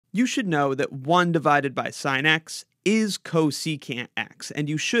You should know that 1 divided by sine x is cosecant x, and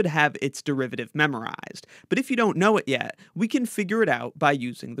you should have its derivative memorized. But if you don't know it yet, we can figure it out by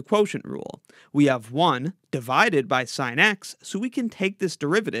using the quotient rule. We have 1 divided by sine x, so we can take this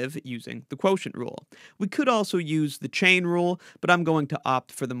derivative using the quotient rule. We could also use the chain rule, but I'm going to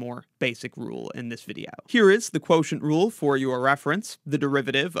opt for the more basic rule in this video. Here is the quotient rule for your reference. The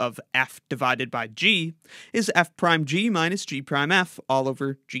derivative of f divided by g is f prime g minus g prime f all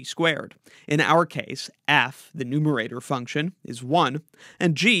over g squared. In our case, f, the numerator function, is 1,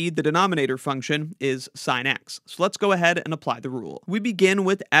 and g, the denominator function, is sine x. So let's go ahead and apply the rule. We begin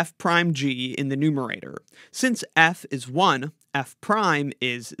with f prime g in the numerator. Since f is 1, f prime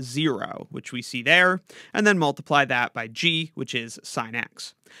is 0, which we see there, and then multiply that by g, which is sine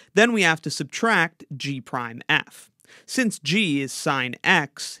x. Then we have to subtract g prime f. Since g is sine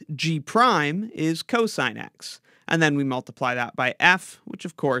x, g prime is cosine x. And then we multiply that by f, which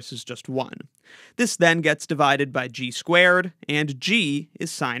of course is just 1. This then gets divided by g squared, and g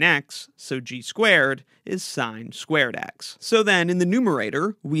is sine x, so g squared is sine squared x. So then in the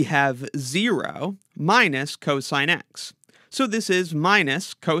numerator, we have 0 minus cosine x. So this is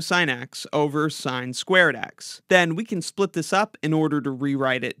minus cosine x over sine squared x. Then we can split this up in order to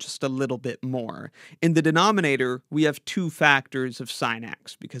rewrite it just a little bit more. In the denominator, we have 2 factors of sine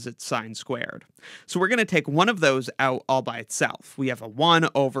x because it's sine squared. So we're going to take one of those out all by itself. We have a 1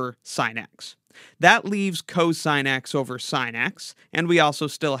 over sine x. That leaves cosine x over sine x, and we also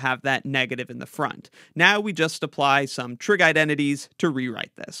still have that negative in the front. Now we just apply some trig identities to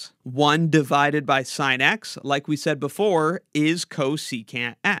rewrite this. 1 divided by sine x, like we said before, is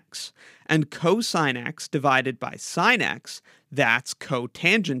cosecant x. And cosine x divided by sine x, that's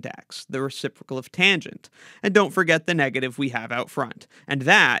cotangent x, the reciprocal of tangent. And don't forget the negative we have out front, and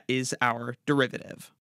that is our derivative.